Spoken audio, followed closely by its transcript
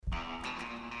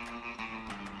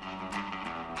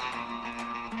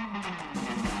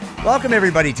Welcome,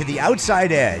 everybody, to The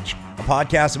Outside Edge, a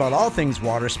podcast about all things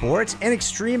water sports and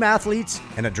extreme athletes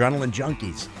and adrenaline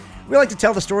junkies. We like to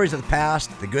tell the stories of the past,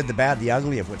 the good, the bad, the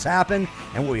ugly of what's happened,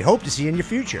 and what we hope to see in your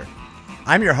future.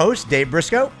 I'm your host, Dave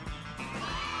Briscoe.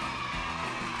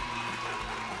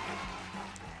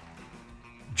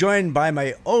 Joined by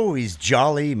my always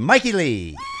jolly Mikey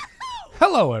Lee.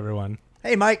 Hello, everyone.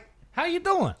 Hey, Mike. How you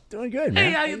doing? Doing good,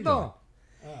 man. Hey, how you doing?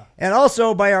 And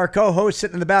also by our co-host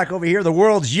sitting in the back over here, the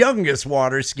world's youngest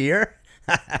water skier,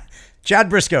 Chad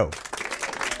Briscoe.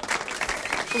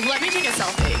 Let me take a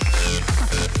selfie.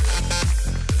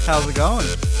 How's it going?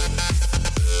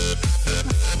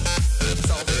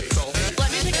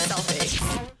 Let me take a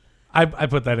selfie. I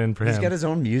put that in for him. He's got his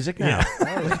own music now.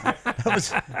 Is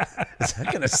that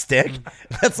going to stick?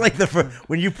 That's like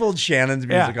when you pulled Shannon's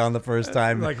music on the first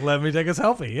time. Like, let me take a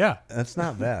selfie. Yeah. That's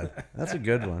not bad. That's a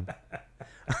good one.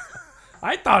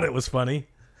 I thought it was funny,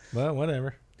 but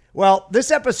whatever. Well,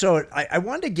 this episode, I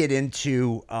wanted to get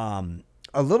into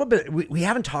a little bit. We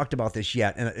haven't talked about this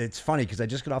yet, and it's funny because I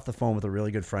just got off the phone with a really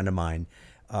good friend of mine,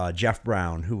 Jeff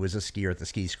Brown, who was a skier at the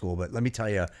ski school. But let me tell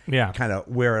you kind of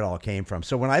where it all came from.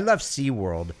 So when I left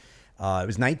SeaWorld, it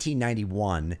was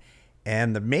 1991,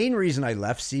 and the main reason I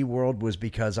left SeaWorld was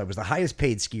because I was the highest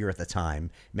paid skier at the time,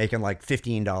 making like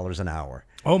 $15 an hour.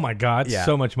 Oh, my God. Yeah.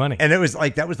 So much money. And it was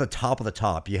like, that was the top of the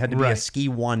top. You had to be a Right. ski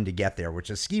one to get there, which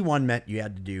a ski one meant you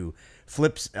had to do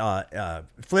flips,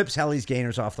 helis,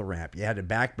 gainers off the ramp. You had to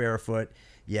back barefoot.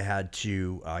 You had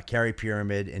to carry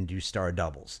pyramid and do star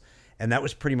doubles. And that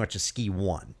was pretty much a ski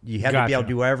one. You had to be able to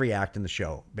do every act in the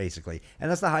show, basically. And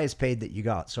that's the highest paid that you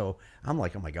got. So I'm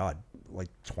like, oh my God, like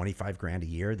 25 grand a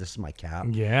year. This is my cap.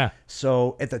 Yeah.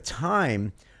 So at the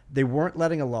time, they weren't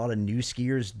letting a lot of new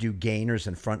skiers do gainers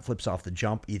and front flips off the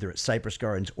jump, either at Cypress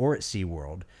Gardens or at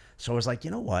SeaWorld. So I was like,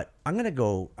 you know what? I'm going to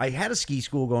go. I had a ski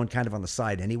school going kind of on the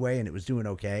side anyway, and it was doing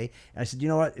okay. And I said, you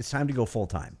know what? It's time to go full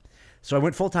time. So I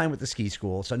went full time with the ski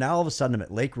school. So now all of a sudden I'm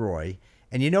at Lake Roy.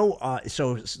 And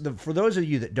for those of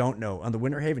you that don't know, on the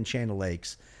Winter Haven chain of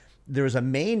lakes, there's a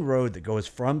main road that goes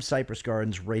from Cypress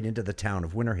Gardens right into the town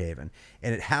of Winter Haven,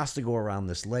 and it has to go around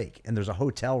this lake. And there's a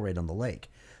hotel right on the lake.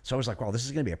 So I was like, wow, this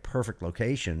is going to be a perfect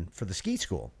location for the ski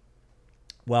school.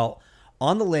 Well,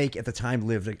 on the lake at the time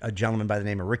lived a gentleman by the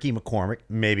name of Ricky McCormick.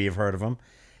 Maybe you've heard of him.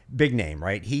 Big name,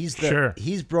 right? He's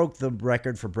broke the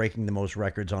record for breaking the most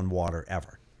records on water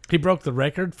ever. He broke the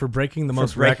record for breaking the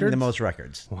most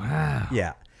records? Wow.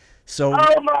 Yeah. So.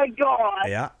 Oh, my God.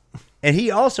 Yeah. And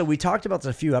he also, we talked about this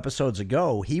a few episodes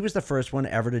ago, he was the first one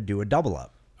ever to do a double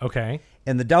up. Okay.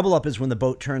 And the double up is when the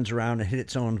boat turns around and hit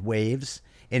its own waves.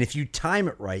 And if you time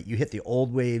it right, you hit the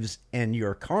old waves and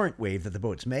your current wave that the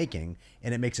boat's making,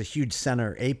 and it makes a huge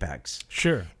center apex.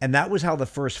 Sure. And that was how the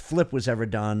first flip was ever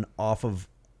done off of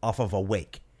a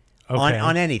wake. Okay.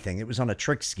 On anything. It was on a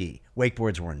trick ski.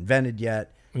 Wakeboards weren't invented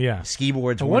yet. Yeah. Ski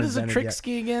boards So weren't what is a invented trick yet.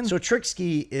 ski again? So trick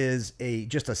ski is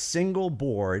just a single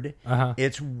board. Uh-huh.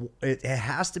 It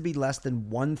has to be less than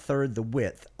 1/3 the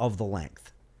width of the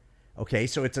length. Okay,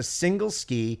 so it's a single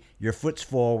ski. Your foot's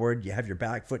forward. You have your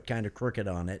back foot kind of crooked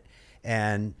on it,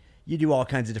 and you do all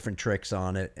kinds of different tricks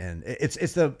on it. And it's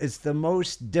the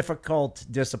most difficult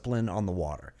discipline on the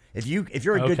water. If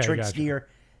you're a good trick skier,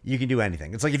 you can do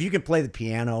anything. It's like if you can play the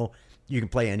piano, you can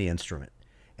play any instrument.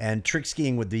 And trick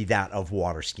skiing would be that of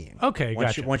water skiing. Okay,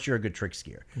 gotcha. Once you're a good trick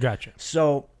skier. Gotcha.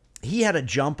 So he had a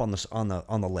jump on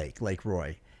the Lake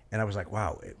Roy. And I was like,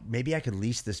 wow, maybe I could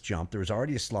lease this jump. There was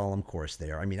already a slalom course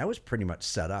there. I mean, I was pretty much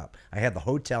set up. I had the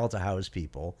hotel to house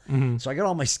people. Mm-hmm. So I got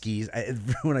all my skis.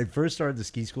 When I first started the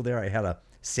ski school there, I had a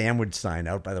sandwich sign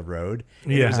out by the road.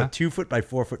 And it was a 2 foot by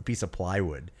 4 foot piece of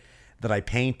plywood that I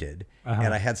painted. Uh-huh.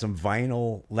 And I had some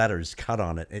vinyl letters cut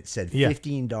on it. It said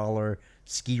 $15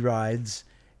 ski rides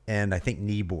and I think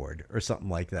kneeboard or something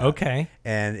like that. Okay.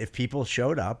 And if people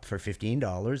showed up for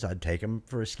 $15, I'd take them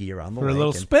for a ski around the lake. For a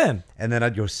little spin. And then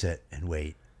I'd go sit and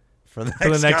wait for the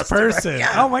next customer. person.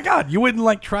 Yeah. Oh, my God. You wouldn't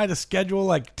like try to schedule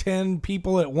like 10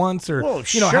 people at once or,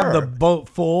 sure. have the boat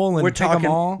full and take them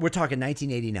all? We're talking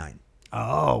 1989.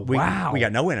 Oh, wow. We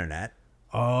got no internet.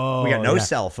 Oh, we got no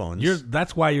cell phones.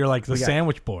 That's why you're like the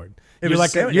sandwich board. You're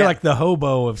You're like the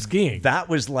hobo of skiing. That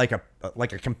was like a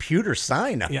computer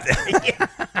sign up there.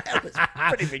 That was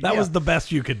pretty big That deal. was the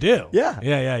best you could do.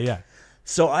 Yeah.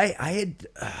 So I had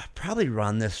probably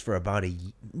run this for about a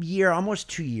year, almost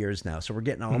 2 years now. So we're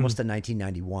getting almost to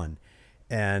 1991.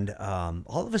 And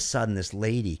all of a sudden, this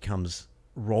lady comes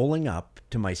rolling up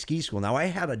to my ski school. Now, I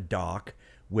had a dock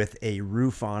with a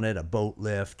roof on it, a boat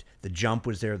lift. The jump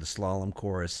was there, the slalom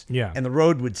course. Yeah. And the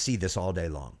road would see this all day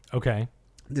long. Okay.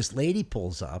 This lady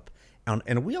pulls up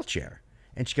in a wheelchair.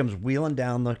 and she comes wheeling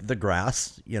down the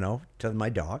grass, to my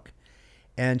dock.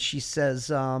 And she says,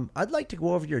 I'd like to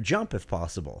go over your jump if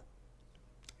possible.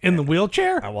 In the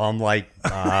wheelchair? Well, I'm like,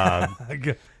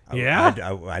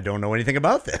 yeah. I don't know anything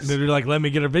about this. They're like, let me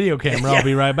get a video camera. I'll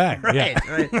be right back. Right.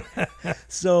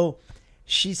 So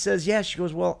she says, yeah. She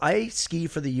goes, well, I ski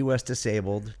for the U.S.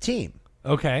 disabled team.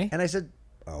 Okay. And I said,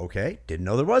 okay. Didn't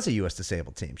know there was a U.S.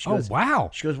 disabled team. She goes, wow.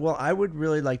 She goes, well, I would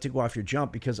really like to go off your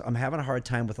jump because I'm having a hard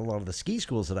time with a lot of the ski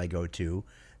schools that I go to.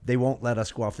 They won't let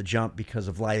us go off the jump because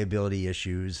of liability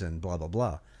issues and blah, blah,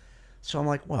 blah. So I'm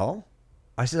like, well,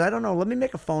 I said, I don't know. Let me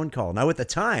make a phone call. Now, at the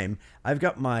time, I've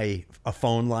got a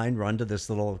phone line run to this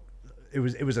little, it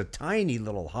was a tiny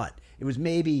little hut. It was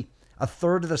maybe a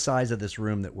third of the size of this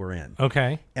room that we're in.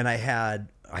 Okay. And I had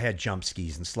jump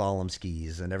skis and slalom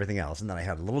skis and everything else. And then I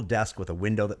had a little desk with a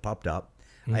window that popped up.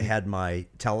 Mm-hmm. I had my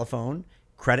telephone,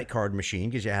 credit card machine,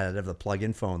 because you had to have the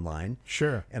plug-in phone line.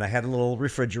 Sure. And I had a little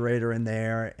refrigerator in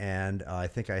there, and I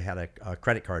think I had a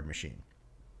credit card machine.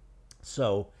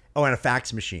 So, and a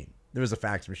fax machine. There was a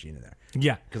fax machine in there.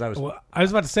 Yeah. Because I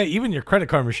was about to say, even your credit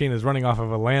card machine is running off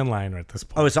of a landline at this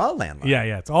point. Oh, it's all landline.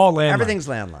 Yeah, it's all landline. Everything's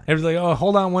landline. Everybody's like,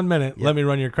 hold on 1 minute. Let me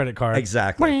run your credit card.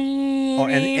 Exactly. Oh,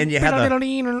 and you had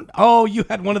you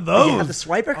had one of those. You had the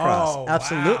swipe across. Oh,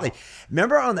 absolutely. Wow.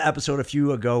 Remember on the episode a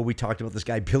few ago, we talked about this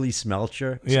guy, Billy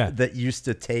Smelcher, that used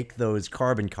to take those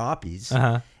carbon copies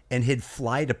and he'd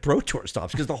fly to Pro Tour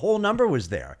stops because the whole number was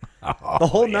there. The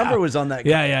whole number was on that.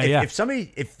 If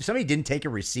somebody didn't take a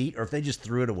receipt or if they just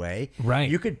threw it away, right,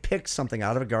 you could pick something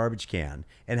out of a garbage can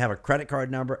and have a credit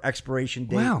card number, expiration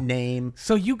date, name.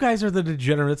 So you guys are the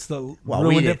degenerates that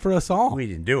ruined it for us all. We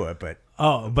didn't do it, but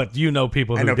but you know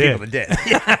people who did. I know people that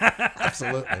did. Yeah,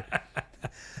 absolutely.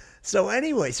 So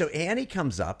anyway, Annie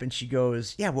comes up and she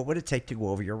goes, yeah, what would it take to go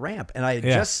over your ramp? And I had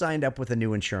just signed up with a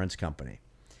new insurance company.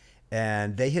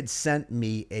 And they had sent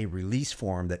me a release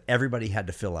form that everybody had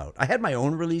to fill out. I had my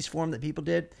own release form that people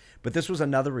did, but this was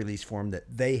another release form that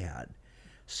they had.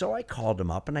 So I called them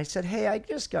up and I said, hey, I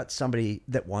just got somebody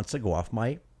that wants to go off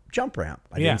my jump ramp.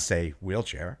 I didn't say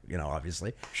wheelchair,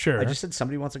 obviously. Sure. I just said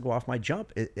somebody wants to go off my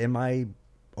jump. Am I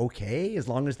okay as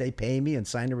long as they pay me and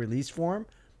sign a release form?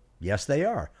 Yes, they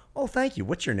are. Oh, thank you.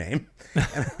 What's your name?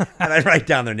 And I write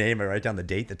down their name. I write down the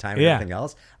date, the time, and everything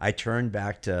else. I turn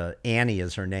back to Annie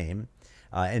as her name.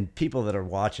 And people that are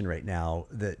watching right now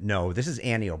that know, this is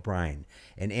Annie O'Brien.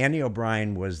 And Annie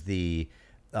O'Brien was the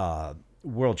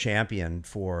world champion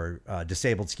for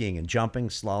disabled skiing and jumping,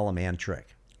 slalom, and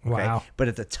trick. Okay? Wow. But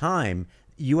at the time,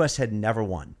 U.S. had never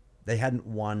won. They hadn't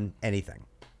won anything.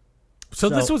 So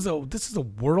this is a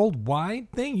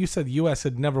worldwide thing? You said the U.S.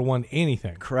 had never won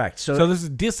anything. Correct. So this is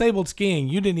disabled skiing.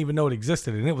 You didn't even know it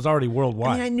existed, and it was already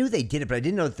worldwide. I mean, I knew they did it, but I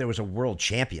didn't know that there was a world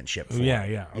championship for it.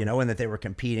 Yeah. And that they were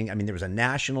competing. I mean, there was a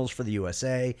nationals for the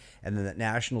USA, and then the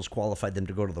nationals qualified them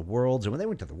to go to the worlds. And when they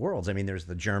went to the worlds, I mean, there's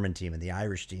the German team and the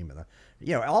Irish team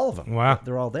and all of them. Wow.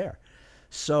 They're all there.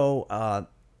 So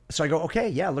I go, okay,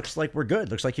 yeah, looks like we're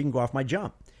good. Looks like you can go off my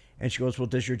jump. And she goes, well,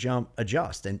 does your jump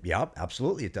adjust? And yeah,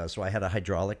 absolutely it does. So I had a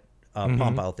hydraulic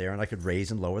pump out there, and I could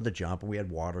raise and lower the jump, and we had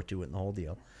water to it and the whole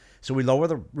deal. So we lower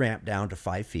the ramp down to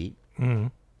 5 feet. Mm-hmm.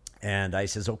 And I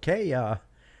says, okay,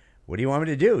 what do you want me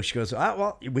to do? She goes,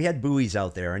 well, we had buoys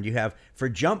out there, and for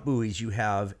jump buoys, you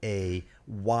have a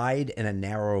wide and a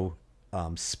narrow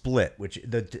split, which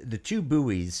the two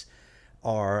buoys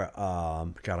are,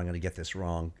 God, I'm going to get this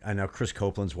wrong. I know Chris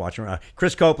Copeland's watching.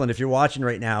 Chris Copeland, if you're watching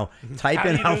right now, type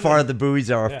in how far the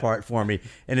buoys are apart for me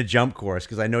in a jump course,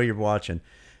 because I know you're watching.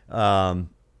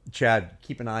 Chad,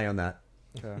 keep an eye on that.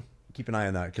 Keep an eye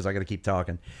on that, because I got to keep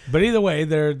talking. But either way,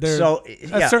 they're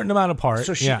a certain amount apart.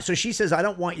 So she says, I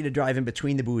don't want you to drive in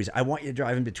between the buoys. I want you to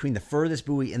drive in between the furthest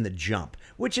buoy and the jump,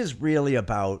 which is really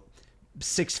about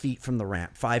 6 feet from the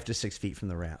ramp, 5 to 6 feet from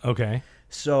the ramp. Okay.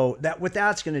 So what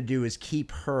that's going to do is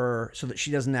keep her so that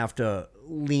she doesn't have to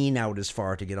lean out as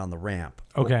far to get on the ramp.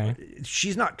 Okay.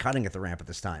 She's not cutting at the ramp at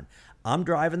this time. I'm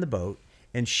driving the boat,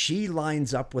 and she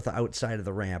lines up with the outside of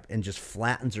the ramp and just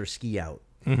flattens her ski out.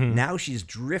 Mm-hmm. Now she's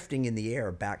drifting in the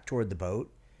air back toward the boat.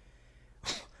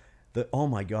 Oh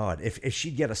my God. If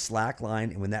she'd get a slack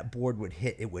line, and when that board would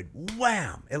hit, it would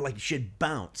wham. She'd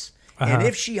bounce. Uh-huh. And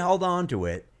if she held on to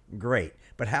it, great.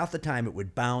 But half the time it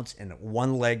would bounce, and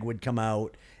one leg would come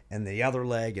out and the other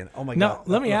leg, and oh my God. Now,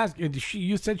 let me ask you,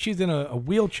 you said she's in a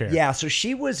wheelchair. Yeah, so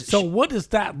she was. So what does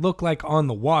that look like on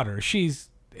the water? She's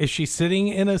Is she sitting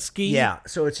in a ski? Yeah,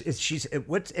 so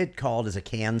what's it called is a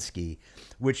can ski,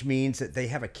 which means that they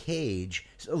have a cage.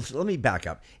 So let me back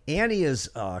up. Annie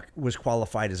was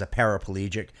qualified as a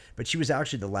paraplegic, but she was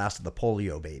actually the last of the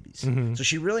polio babies. So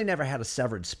she really never had a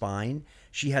severed spine.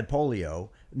 She had polio,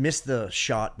 missed the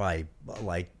shot by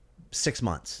like 6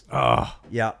 months. Oh,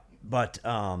 Yeah, but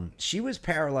she was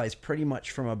paralyzed pretty much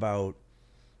from about,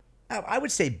 I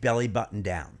would say, belly button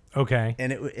down. okay.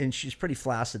 And she's pretty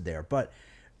flaccid there, but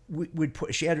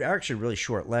she had actually really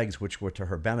short legs, which were to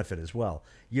her benefit as well.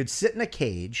 You'd sit in a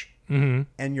cage, and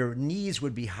your knees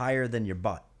would be higher than your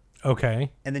butt,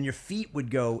 Okay. and then your feet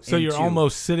would go. So you're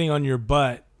almost sitting on your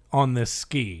butt on this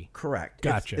ski. correct.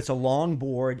 Gotcha. It's a long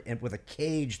board and with a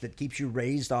cage that keeps you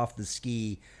raised off the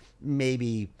ski,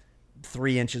 maybe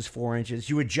 3 inches, 4 inches.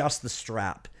 You adjust the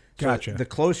strap. So Gotcha. the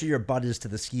closer your butt is to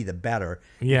the ski, the better.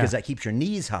 Yeah. Because that keeps your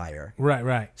knees higher.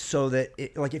 Right. So that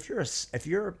if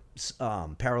you're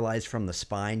paralyzed from the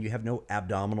spine, you have no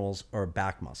abdominals or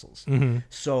back muscles.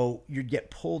 So you'd get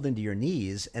pulled into your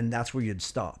knees, and that's where you'd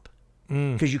stop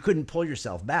because you couldn't pull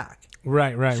yourself back.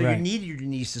 Right. So you needed your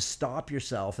knees to stop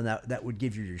yourself, and that would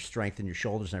give you your strength and your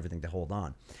shoulders and everything to hold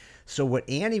on. So what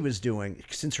Annie was doing,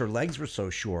 since her legs were so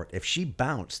short, if she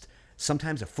bounced,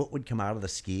 sometimes a foot would come out of the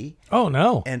ski, Oh,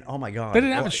 no. and oh my god, They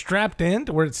didn't have it strapped in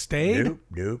to where it stayed?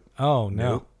 Nope. Oh, no.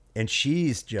 Nope. And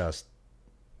she's just.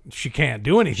 She can't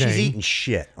do anything. She's eating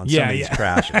shit on Yeah, some of these yeah.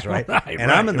 crashes, right? Right,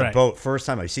 and I'm in the right. boat. First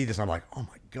time I see this, I'm like, oh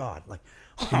my god, like,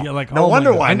 You're like, no oh my wonder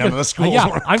God. why I'm none gonna- of the schools. Yeah,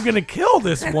 were- I'm going to kill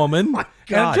this woman. And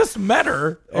God. I just met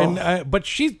her, and but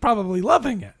she's probably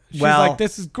loving it. She's Well- like,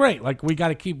 this is great. Like, we got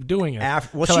to keep doing it.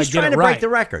 Well, till I she's get trying it to break right. the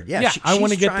record. Yeah, I want to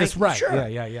she's get trying- this right. Sure.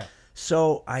 Yeah.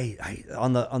 So I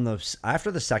on the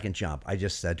after the second jump, I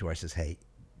just said to her, I says, hey,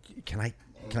 can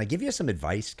I give you some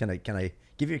advice? Can I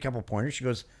give you a couple pointers? She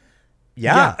goes,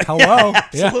 yeah. Hello.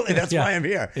 Absolutely. Yeah. That's Yeah. why I'm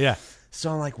here. Yeah.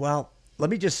 So I'm like, well, let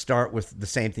me just start with the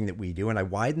same thing that we do. And I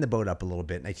widen the boat up a little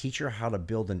bit, and I teach her how to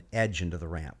build an edge into the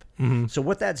ramp. So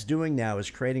what that's doing now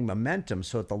is creating momentum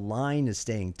so that the line is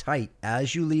staying tight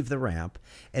as you leave the ramp.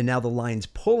 And now the line's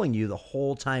pulling you the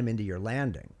whole time into your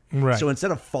landing. Right. So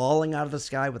instead of falling out of the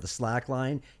sky with a slack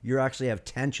line, you actually have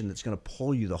tension that's going to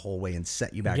pull you the whole way and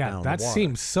set you back down Yeah, in that the water.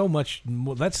 seems so much.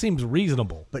 That seems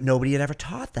reasonable. But nobody had ever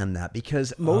taught them that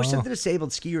because most of the disabled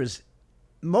skiers,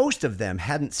 most of them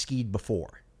hadn't skied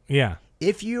before. Yeah.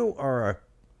 If you are a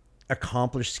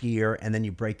accomplished skier and then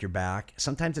you break your back,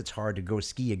 sometimes it's hard to go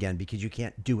ski again because you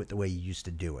can't do it the way you used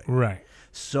to do it. Right.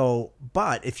 So,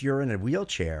 but if you're in a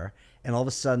wheelchair and all of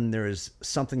a sudden there's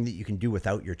something that you can do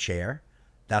without your chair,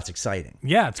 that's exciting.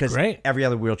 Yeah, it's 'Cause great. every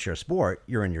other wheelchair sport,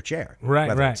 you're in your chair. Right,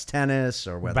 Whether right. it's tennis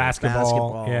or whether Basketball. it's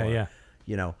basketball. Yeah, or, yeah.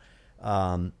 You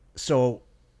know, so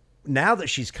now that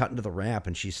she's cutting to the ramp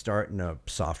and she's starting to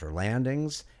softer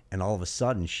landings, and all of a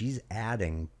sudden she's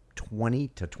adding 20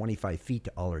 to 25 feet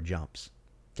to all her jumps.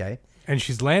 Okay. And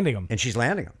she's landing them. And she's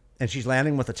landing them. And she's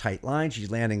landing with a tight line. She's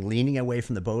landing leaning away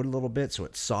from the boat a little bit so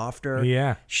it's softer.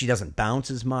 Yeah. She doesn't bounce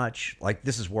as much. Like,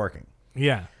 this is working.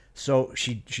 Yeah. So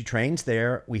she trains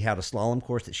there. We had a slalom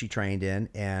course that she trained in,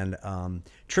 and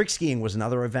trick skiing was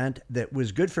another event that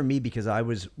was good for me because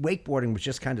wakeboarding was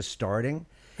just kind of starting.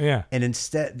 Yeah. And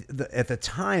instead, at the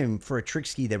time for a trick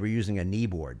ski, they were using a knee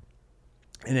board.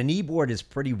 And a knee board is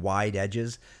pretty wide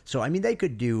edges. So, I mean, they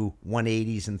could do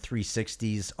 180s and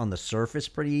 360s on the surface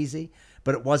pretty easy,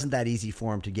 but it wasn't that easy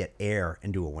for them to get air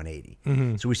and do a 180.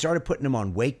 Mm-hmm. So we started putting them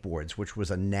on wakeboards, which was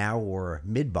a narrower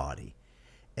mid-body.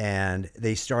 And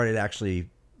they started actually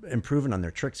improving on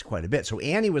their tricks quite a bit. So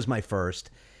Annie was my first,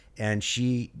 and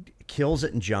she kills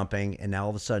it in jumping. And now all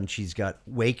of a sudden she's got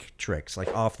wake tricks, like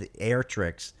off the air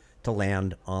tricks to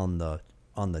land on the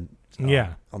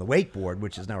wakeboard,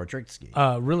 which is now her trick ski.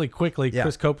 Really quickly, Yeah.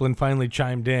 Chris Copeland finally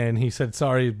chimed in. He said,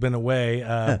 sorry, he's been away,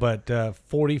 but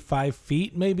 45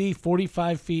 feet, maybe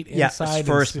 45 feet Yeah, inside.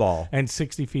 first and, ball. And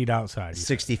 60 feet outside.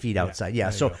 60 feet outside. Yeah.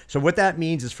 there you go. So what that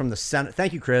means is from the center.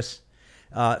 Thank you, Chris.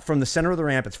 From the center of the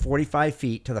ramp, it's 45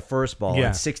 feet to the first ball Yeah.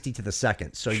 and 60 to the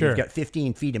second. So Sure. you've got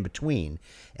 15 feet in between.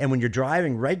 And when you're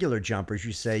driving regular jumpers,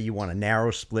 you say you want a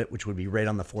narrow split, which would be right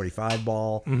on the 45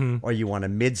 ball, or you want a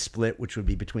mid split, which would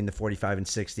be between the 45 and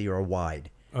 60, or a wide.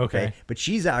 Okay. But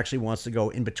she's actually wants to go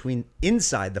in between,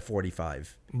 inside the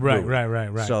 45. Right, boot.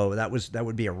 right. So that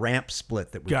would be a ramp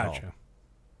split that we call. Gotcha.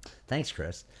 Thanks,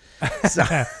 Chris. So,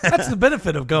 That's the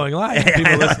benefit of going live.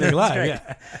 People listening live. right.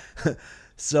 Yeah.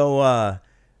 So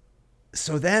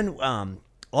then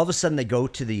all of a sudden they go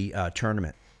to the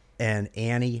tournament, and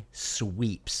Annie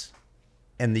sweeps,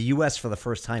 and the U.S. for the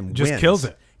first time Just wins. kills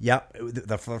it. Yep.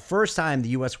 For the first time, the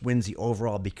U.S. wins the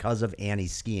overall because of Annie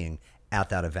skiing at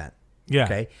that event. Yeah.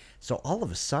 Okay. So all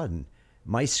of a sudden,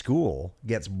 my school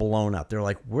gets blown up. They're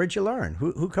like, where'd you learn?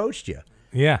 Who coached you?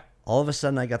 Yeah. All of a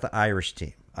sudden, I got the Irish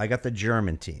team. I got the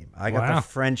German team. I got Wow. the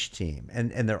French team.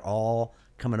 And they're all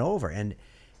coming over. And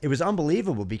it was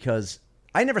unbelievable because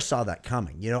I never saw that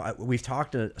coming. You know, we've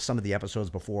talked to some of the episodes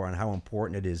before on how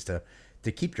important it is to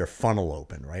keep your funnel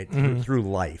open, right? Through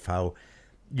life. How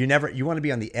you want to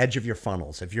be on the edge of your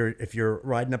funnels. If you're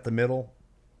riding up the middle,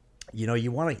 you know,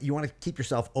 you want to keep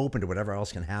yourself open to whatever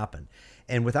else can happen.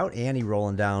 And without Annie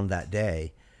rolling down that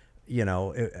day, you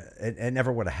know, it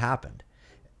never would have happened.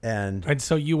 And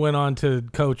so you went on to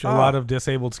coach a lot of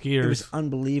disabled skiers. It was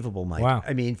unbelievable, Mike. Wow.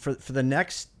 I mean, for the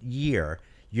next year,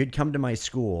 you'd come to my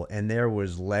school and there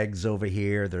was legs over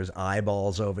here, there's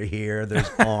eyeballs over here, there's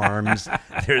arms,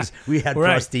 we had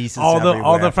prostheses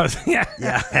everywhere.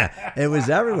 Yeah, it was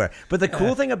everywhere. But the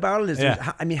cool thing about it is,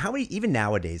 I mean, even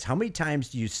nowadays, how many times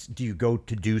do you go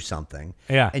to do something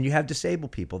and you have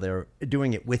disabled people there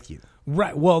doing it with you?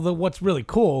 Right. Well, what's really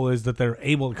cool is that they're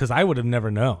able, because I would have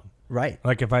never known. Right.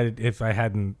 Like if I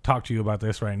hadn't talked to you about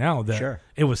this right now, that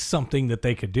it was something that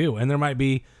they could do. And there might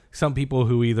be some people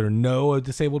who either know a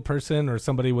disabled person or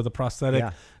somebody with a prosthetic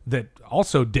that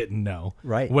also didn't know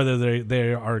whether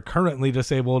they are currently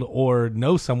disabled or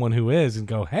know someone who is and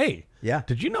go, hey,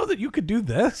 did you know that you could do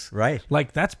this? Right.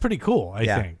 Like that's pretty cool, I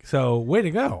think. So way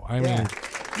to go. I mean,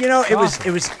 you know, it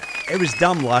was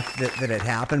dumb luck that it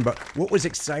happened. But what was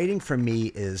exciting for me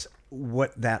is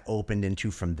what that opened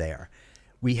into from there.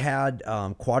 We had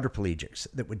quadriplegics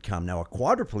that would come. Now, a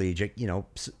quadriplegic, you know,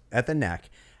 at the neck,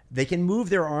 they can move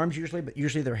their arms usually, but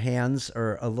usually their hands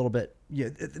are a little bit,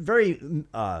 very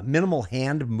minimal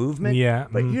hand movement,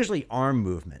 but usually arm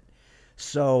movement.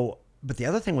 So, but the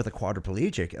other thing with a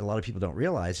quadriplegic, a lot of people don't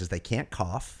realize, is they can't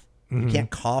cough. You can't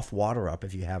cough water up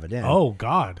if you have it in. Oh,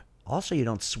 God. Also, you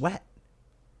don't sweat.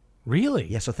 Really?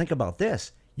 Yeah, so think about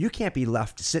this. You can't be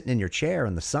left sitting in your chair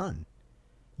in the sun.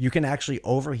 You can actually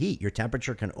overheat. Your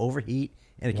temperature can overheat,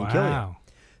 and it can kill you.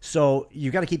 So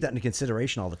you got to keep that into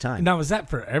consideration all the time. Now, is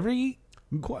that for every?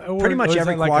 Pretty much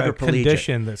every like quadriplegic a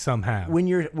condition that some have. When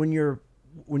you're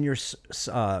what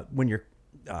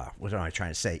am I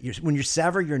trying to say? When you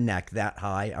sever your neck that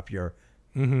high up your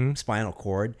spinal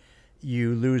cord,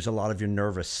 you lose a lot of your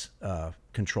nervous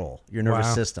control, your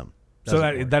nervous system.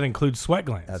 So that includes sweat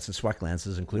glands. That's the sweat glands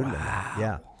is included in that.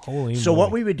 Yeah. Holy so moly.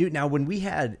 What we would do now when we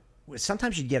had.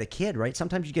 Sometimes you'd get a kid, right?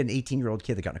 Sometimes you get an 18-year-old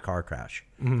kid that got in a car crash.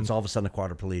 It's all of a sudden a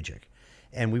quadriplegic.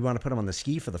 And we want to put him on the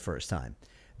ski for the first time.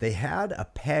 They had a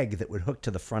peg that would hook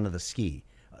to the front of the ski.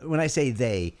 When I say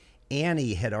they,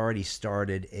 Annie had already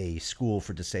started a school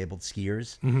for disabled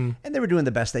skiers. And they were doing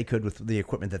the best they could with the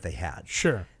equipment that they had.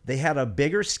 Sure. They had a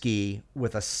bigger ski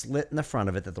with a slit in the front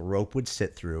of it that the rope would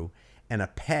sit through and a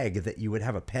peg that you would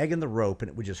have a peg in the rope and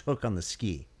it would just hook on the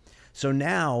ski. So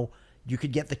now you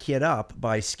could get the kid up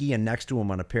by skiing next to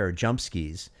him on a pair of jump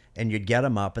skis, and you'd get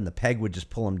him up, and the peg would just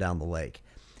pull him down the lake.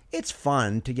 It's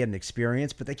fun to get an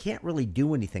experience, but they can't really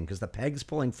do anything because the peg's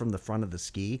pulling from the front of the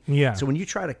ski. Yeah. So when you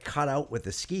try to cut out with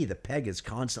the ski, the peg is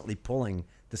constantly pulling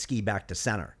the ski back to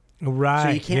center. Right. So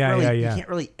you can't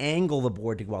really angle the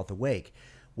board to go out the wake.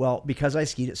 Well, because I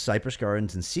skied at Cypress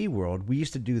Gardens and SeaWorld, we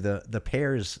used to do the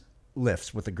pairs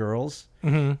lifts with the girls.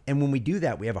 And when we do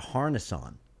that, we have a harness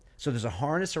on. So there's a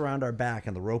harness around our back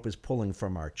and the rope is pulling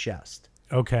from our chest.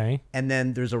 Okay. And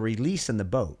then there's a release in the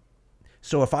boat.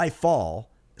 So if I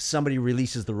fall, somebody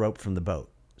releases the rope from the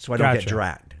boat so I don't get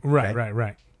dragged. Okay?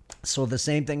 Right. So the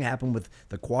same thing happened with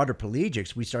the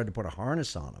quadriplegics. We started to put a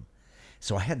harness on them.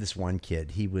 So I had this one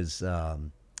kid. He was,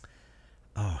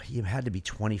 he had to be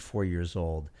 24 years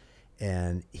old.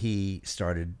 And he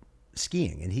started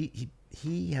skiing. And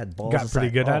he had balls. Got pretty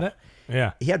good at it?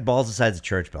 Yeah. He had balls the size of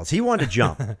church bells. He wanted to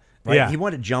jump. Right? Yeah. He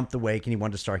wanted to jump the wake and he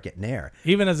wanted to start getting air.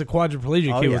 Even as a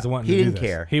quadriplegic, he was the one to do this. He didn't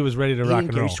care. He was ready to rock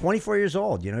and roll. He was 24 years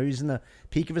old. You know, he was in the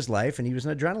peak of his life and he was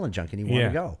an adrenaline junkie and he wanted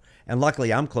to go. And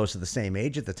luckily, I'm close to the same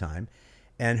age at the time.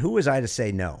 And who was I to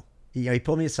say no? He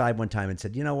pulled me aside one time and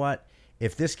said, you know what?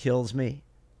 If this kills me,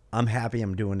 I'm happy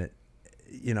I'm doing it.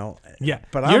 You know,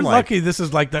 but you're lucky. This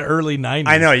is like the early 90s.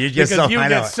 I know you get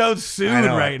so sued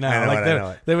right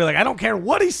now. They were like, I don't care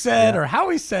what he said or how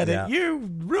he said it. You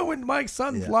ruined my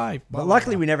son's life. But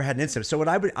luckily, we never had an incident. So what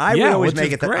I would always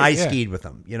make it that I skied with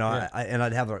him. You know, and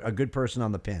I'd have a good person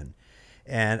on the pin,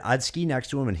 and I'd ski next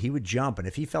to him, and he would jump. And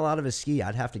if he fell out of his ski,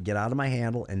 I'd have to get out of my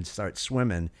handle and start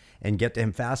swimming and get to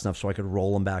him fast enough so I could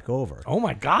roll him back over. Oh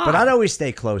my God! But I'd always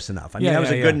stay close enough. I mean, I was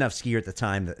a good enough skier at the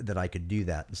time that I could do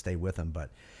that and stay with him.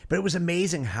 But it was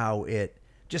amazing how it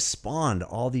just spawned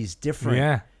all these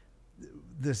different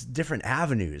different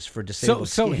avenues for disabled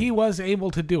skiing. So he was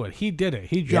able to do it. He did it.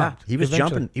 He jumped. He was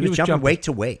jumping. He was jumping wake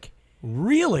to wake.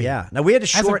 Really? Yeah. Now we had to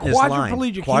shorten his line.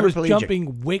 Quadriplegic, he was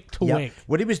jumping wake to wake.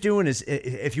 What he was doing is,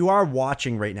 if you are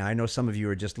watching right now, I know some of you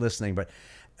are just listening, but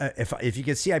if you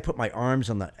can see, I put my arms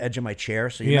on the edge of my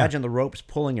chair. So you imagine the ropes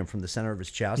pulling him from the center of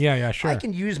his chest. Yeah, sure. I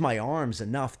can use my arms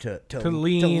enough to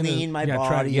lean my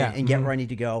body and get where I need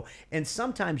to go. And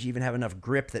sometimes you even have enough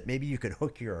grip that maybe you could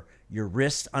hook your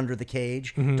wrist under the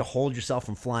cage to hold yourself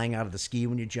from flying out of the ski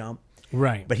when you jump.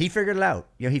 Right. But he figured it out.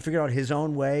 He figured out his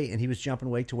own way, and he was jumping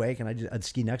wake to wake, and I'd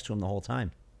ski next to him the whole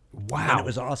time. Wow. And it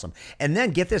was awesome. And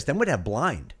then, get this, then we'd have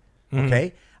blind.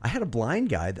 Okay? I had a blind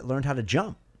guy that learned how to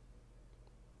jump.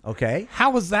 Okay?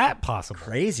 How was that possible?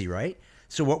 Crazy, right?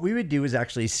 So what we would do is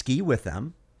actually ski with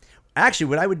them. Actually,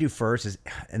 what I would do first is,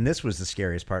 and this was the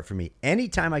scariest part for me,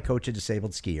 anytime I coach a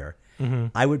disabled skier,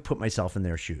 I would put myself in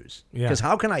their shoes. Because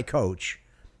how can I coach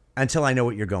until I know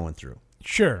what you're going through?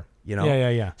 Sure.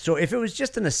 Yeah. So if it was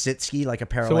just in a sit ski, like a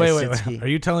paralyzed sit ski. Are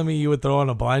you telling me you would throw on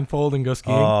a blindfold and go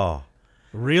skiing? Oh.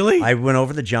 Really? I went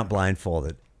over the jump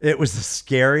blindfolded. It was the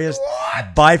scariest,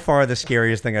 by far the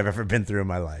scariest thing I've ever been through in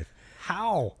my life.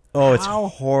 How? Oh, it's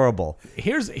horrible.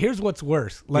 Here's what's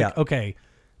worse. Okay,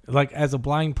 like as a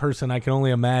blind person, I can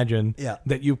only imagine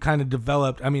that you've kind of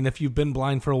developed. I mean, if you've been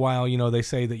blind for a while, they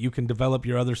say that you can develop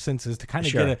your other senses to kind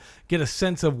of get a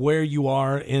sense of where you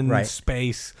are in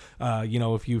space.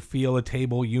 If you feel a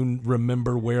table, you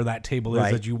remember where that table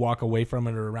is as you walk away from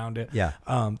it or around it. Yeah.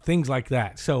 Things like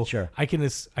that. So I can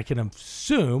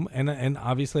assume, and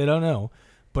obviously I don't know,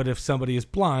 but if somebody is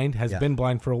blind, has been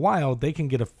blind for a while, they can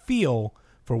get a feel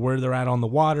for where they're at on the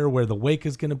water, where the wake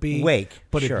is going to be.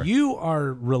 But if you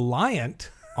are reliant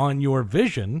on your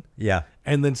vision,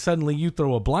 and then suddenly you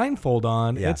throw a blindfold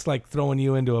on, it's like throwing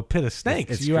you into a pit of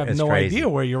snakes. You have no crazy. idea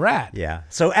where you're at. Yeah.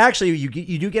 So actually, you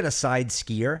do get a side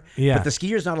skier, but the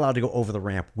skier's not allowed to go over the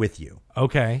ramp with you.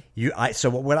 Okay. So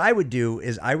what I would do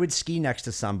is I would ski next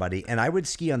to somebody, and I would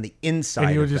ski on the inside.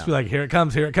 And you would just be like, "Here it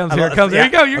comes, here it comes, here it comes. There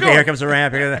you go, you're going. Here comes the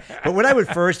ramp." But what I would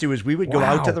first do is we would go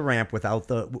out to the ramp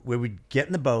we would get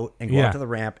in the boat and go out to the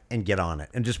ramp and get on it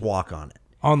and just walk on it.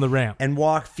 On the ramp. And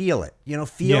feel it.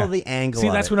 Feel the angle. See,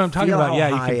 that's what I'm talking about. Yeah,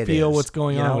 you can feel what's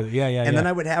going on with it. Yeah. And then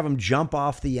I would have them jump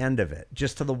off the end of it,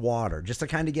 just to the water, just to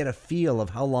kind of get a feel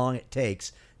of how long it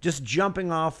takes, just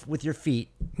jumping off with your feet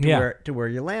to where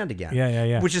you land again.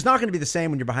 Yeah. Which is not going to be the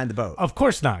same when you're behind the boat. Of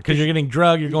course not, because you're getting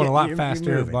drugged. You're going a lot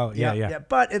faster. Yeah.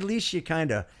 But at least you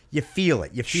you feel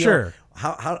it. You feel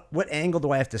what angle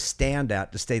do I have to stand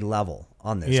at to stay level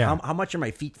on this? Yeah. How much are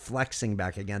my feet flexing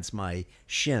back against my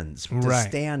shins to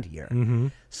stand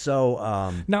here?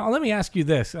 So now let me ask you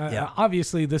this.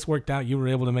 Obviously, this worked out. You were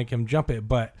able to make him jump it,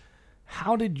 but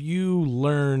how did you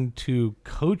learn to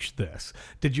coach this?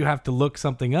 Did you have to look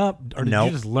something up, or did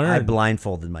you just learn? I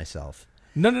blindfolded myself.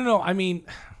 No. I mean,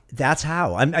 that's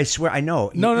how. I swear, I know.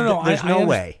 No. There's no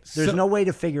way. There's no way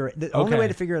to figure it. The only way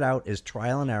to figure it out is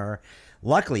trial and error.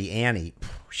 Luckily, Annie,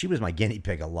 she was my guinea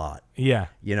pig a lot. Yeah.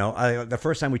 The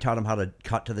first time we taught him how to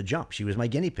cut to the jump, she was my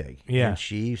guinea pig. Yeah. And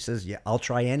she says, "Yeah, I'll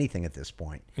try anything at this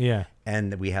point." Yeah.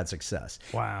 And we had success.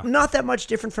 Wow. Not that much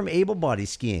different from able-bodied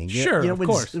skiing. Sure, of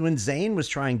course. When Zane was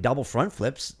trying double front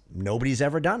flips, nobody's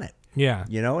ever done it. Yeah.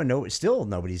 And still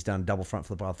nobody's done double front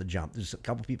flip off the jump. There's a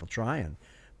couple people trying,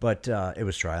 but it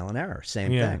was trial and error. Same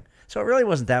thing. So it really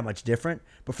wasn't that much different.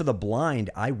 But for the blind,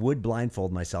 I would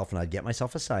blindfold myself, and I'd get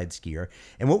myself a side skier.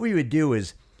 And what we would do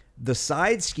is the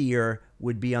side skier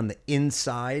would be on the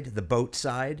inside, the boat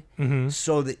side,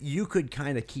 so that you could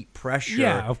kind of keep pressure.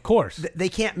 Yeah, of course. They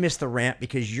can't miss the ramp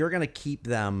because you're going to keep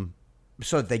them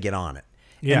so that they get on it.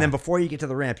 Yeah. And then before you get to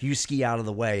the ramp, you ski out of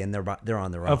the way, and they're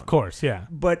on their own. Of course, yeah.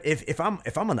 But if I'm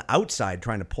on the outside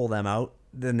trying to pull them out,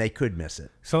 then they could miss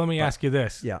it. So let me ask you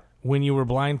this. Yeah. When you were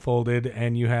blindfolded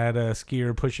and you had a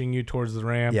skier pushing you towards the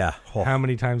ramp, how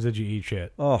many times did you eat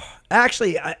shit? Oh,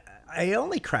 actually, I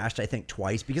only crashed, I think,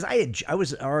 twice because I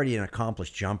was already an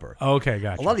accomplished jumper. Okay,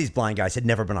 gotcha. A lot of these blind guys had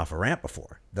never been off a ramp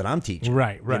before that I'm teaching.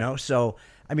 Right. So,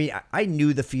 I mean, I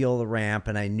knew the feel of the ramp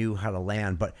and I knew how to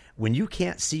land, but when you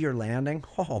can't see your landing,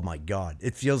 oh my God,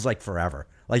 it feels like forever.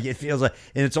 Like it feels like,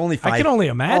 and it's only 5. I can only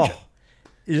imagine. Oh,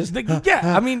 just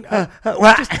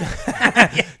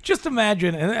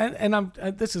imagine, and I'm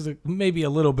this is maybe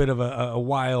a little bit of a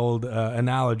wild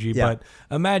analogy, but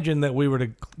imagine that we were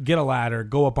to get a ladder,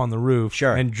 go up on the roof,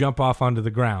 and jump off onto the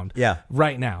ground. Yeah,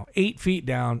 right now, 8 feet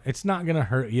down, it's not going to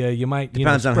hurt you. You might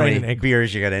depends on how many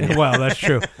beers you got in. Well, that's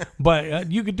true,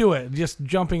 but you could do it just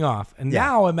jumping off. And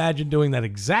now imagine doing that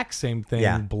exact same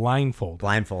thing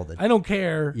blindfolded. I don't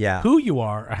care who you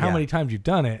are or how many times you've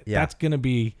done it. That's going to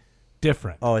be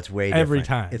different. Oh, it's way different. Every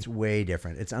time. It's way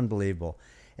different. It's unbelievable.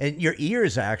 And your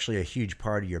ears are actually a huge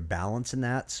part of your balance in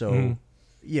that. So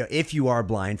if you are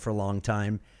blind for a long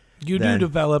time, you do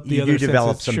develop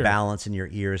some sure. balance in your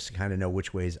ears to kind of know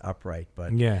which way is upright.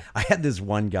 But yeah, I had this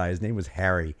one guy, his name was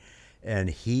Harry,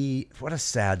 and what a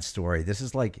sad story. This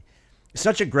is like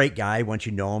such a great guy once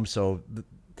you know him.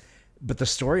 But the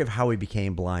story of how he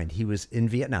became blind, he was in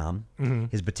Vietnam. Mm-hmm.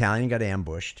 His battalion got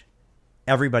ambushed.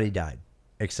 Everybody died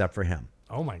except for him.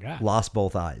 Oh my God. Lost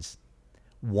both eyes.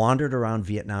 Wandered around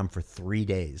Vietnam for 3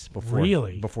 days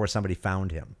before somebody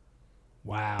found him.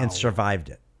 Wow. And survived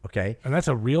it. Okay. And that's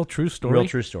a real true story? Real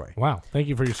true story. Wow. Thank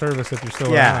you for your service if you're still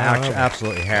around. Yeah,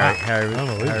 absolutely.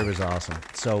 Harry was awesome.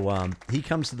 So he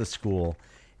comes to the school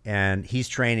and he's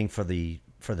training for the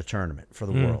tournament, for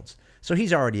the Worlds. So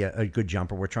he's already a good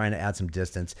jumper. We're trying to add some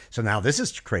distance. So now this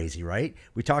is crazy, right?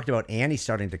 We talked about Annie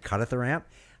starting to cut at the ramp.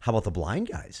 How about the blind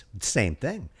guys? Same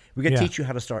thing. We could teach you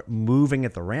how to start moving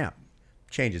at the ramp.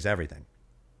 Changes everything.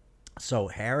 So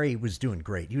Harry was doing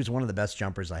great. He was one of the best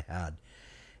jumpers I had.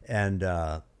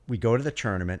 And we go to the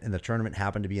tournament, and the tournament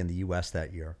happened to be in the U.S.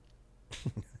 that year.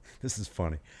 This is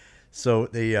funny. So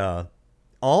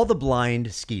all the blind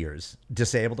skiers,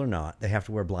 disabled or not, they have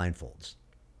to wear blindfolds,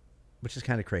 which is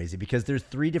kind of crazy because there's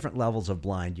 3 different levels of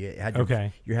blind. You had your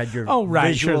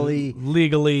visually, sure.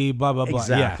 Legally, blah blah blah.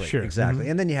 Exactly, yeah, sure. Exactly.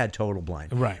 Mm-hmm. And then you had total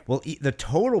blind. Right. Well, the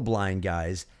total blind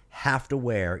guys have to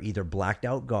wear either blacked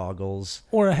out goggles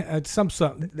or some.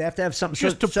 They have to have something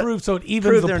just to prove so it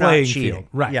evens the playing field.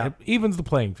 Right. Yeah. It evens the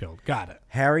playing field. Got it.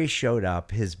 Harry showed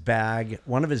up.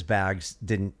 One of his bags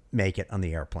didn't make it on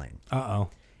the airplane. Uh-oh.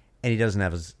 And he doesn't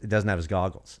have his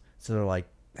goggles. So they're like,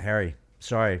 Harry,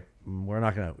 sorry,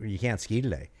 you can't ski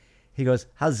today. He goes,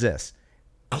 how's this?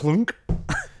 Clunk.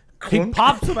 He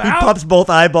pops them out. He pops both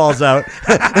eyeballs out.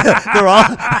 They're all.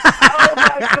 Oh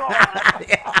my God.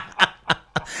 Yeah.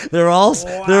 They're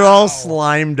all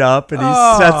slimed up, and he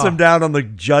sets them down on the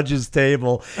judge's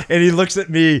table, and he looks at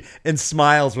me and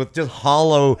smiles with just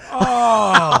hollow.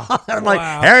 Oh, I'm like,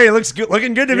 Harry,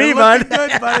 looking good to me, bud.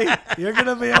 Good, buddy. You're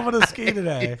gonna be able to ski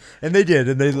today. And they did,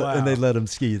 and they let him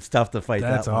ski. It's tough to fight.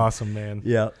 That's that one. Awesome, man.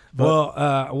 Yeah.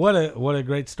 Well, what a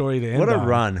great story to end. What a on.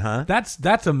 run, huh?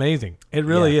 That's amazing. It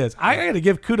really is. I got to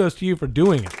give kudos to you for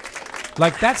doing it.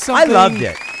 Like that's something. I loved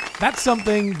it. That's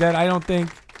something that I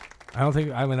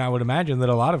would imagine that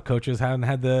a lot of coaches haven't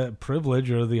had the privilege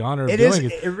or the honor of doing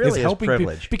it. It really is helping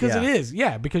privilege. Because it is,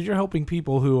 because you're helping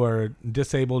people who are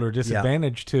disabled or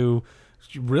disadvantaged to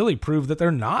really prove that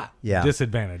they're not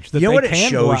disadvantaged. That you know they what it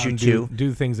can shows go out you and too?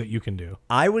 do things that you can do.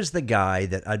 I was the guy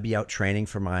that I'd be out training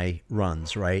for my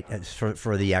runs, right?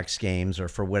 For the X Games or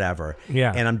for whatever.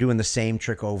 Yeah. And I'm doing the same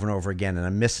trick over and over again, and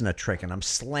I'm missing a trick, and I'm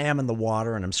slamming the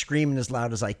water, and I'm screaming as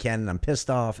loud as I can, and I'm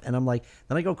pissed off, and I'm like,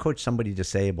 then I go coach somebody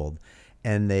disabled,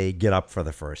 and they get up for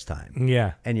the first time.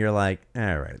 Yeah. And you're like,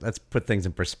 all right, let's put things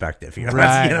in perspective here.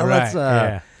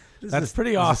 Right. That's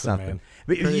pretty awesome, man.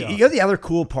 But you know, the other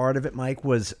cool part of it, Mike,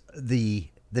 was the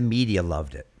media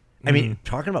loved it. I mean,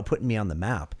 talking about putting me on the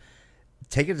map.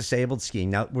 Take a disabled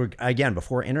skiing. Now,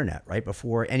 before internet, right?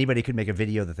 Before anybody could make a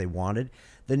video that they wanted,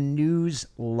 the news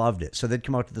loved it. So they'd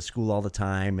come out to the school all the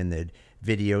time and they'd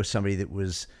video somebody that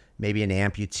was maybe an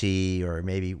amputee or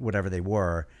maybe whatever they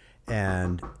were.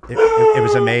 And it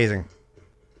was amazing.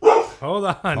 Hold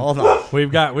on.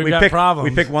 We've got problems.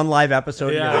 We picked one live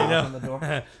episode. Yeah, I know. On the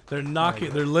door. They're knocking.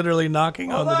 They're literally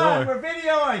knocking on the door. We're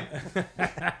videoing.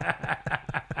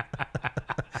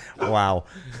 Wow.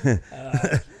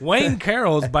 Wayne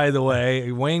Carroll's, by the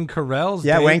way. Wayne Carell's.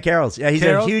 Yeah, Wayne Carroll's. Yeah, he's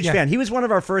Carroll's? A huge fan. He was one of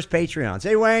our first Patreons.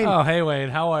 Hey, Wayne. Oh, hey, Wayne.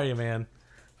 How are you, man?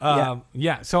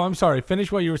 So I'm sorry.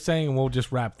 Finish what you were saying, and we'll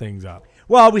just wrap things up.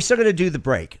 Well, we still got to do the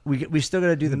break. We still got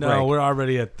to do the break. No, we're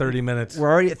already at 30 minutes.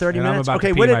 We're already at 30 minutes?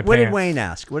 Okay, what did Wayne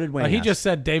ask? What did Wayne ask? He just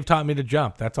said Dave taught me to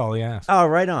jump. That's all he asked. Oh,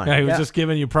 right on. Yeah, he was just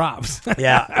giving you props.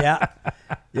 Yeah.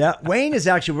 Wayne is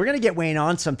actually, we're going to get Wayne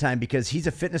on sometime because he's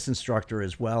a fitness instructor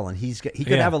as well, and he could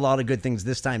have a lot of good things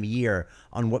this time of year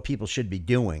on what people should be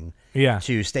doing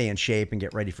to stay in shape and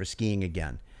get ready for skiing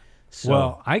again. So.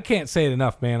 Well, I can't say it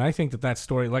enough, man. I think that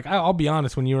story, like, I'll be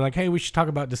honest, when you were like, hey, we should talk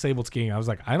about disabled skiing, I was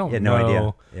like, I don't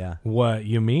know what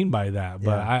you mean by that,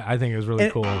 but I think it was really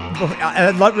cool.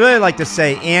 I'd really like to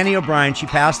say Annie O'Brien, she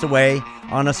passed away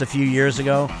on us a few years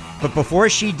ago, but before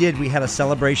she did, we had a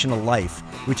celebration of life.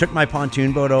 We took my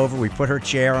pontoon boat over, we put her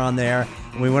chair on there,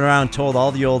 and we went around and told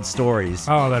all the old stories.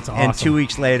 Oh, that's awesome. And 2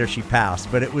 weeks later, she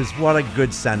passed, but it was what a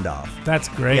good send-off. That's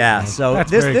great. Yeah, man. so that's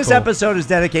this cool. episode is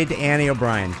dedicated to Annie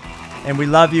O'Brien. And we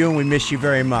love you and we miss you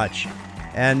very much.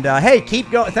 And hey, keep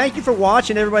going. Thank you for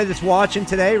watching, everybody that's watching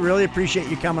today. Really appreciate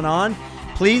you coming on.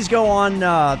 Please go on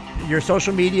your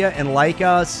social media and like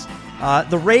us.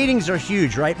 The ratings are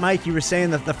huge, right, Mike? You were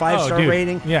saying that the 5-star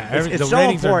rating. Yeah, it's the so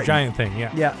ratings important. are a giant thing.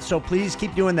 Yeah. Yeah. So please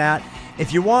keep doing that.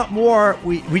 If you want more,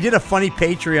 we did a funny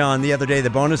Patreon the other day. The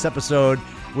bonus episode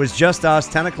was just us,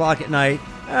 10 o'clock at night,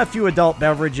 a few adult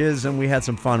beverages, and we had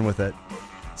some fun with it.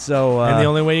 So and the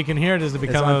only way you can hear it is to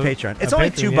become on Patreon. It's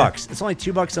only $2. It's only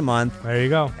 $2 a month. There you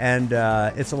go. And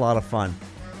it's a lot of fun.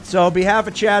 So on behalf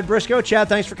of Chad Briscoe, Chad,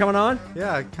 thanks for coming on.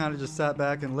 Yeah, I kind of just sat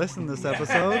back and listened to this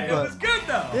episode. It was good,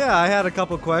 though. Yeah, I had a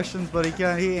couple questions, but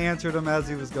he answered them as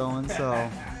he was going, so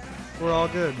we're all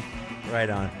good. Right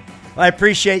on. Well, I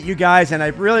appreciate you guys, and I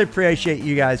really appreciate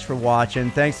you guys for watching.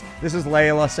 Thanks. This is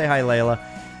Layla. Say hi, Layla.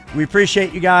 We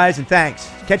appreciate you guys, and thanks.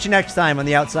 Catch you next time on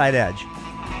The Outside Edge.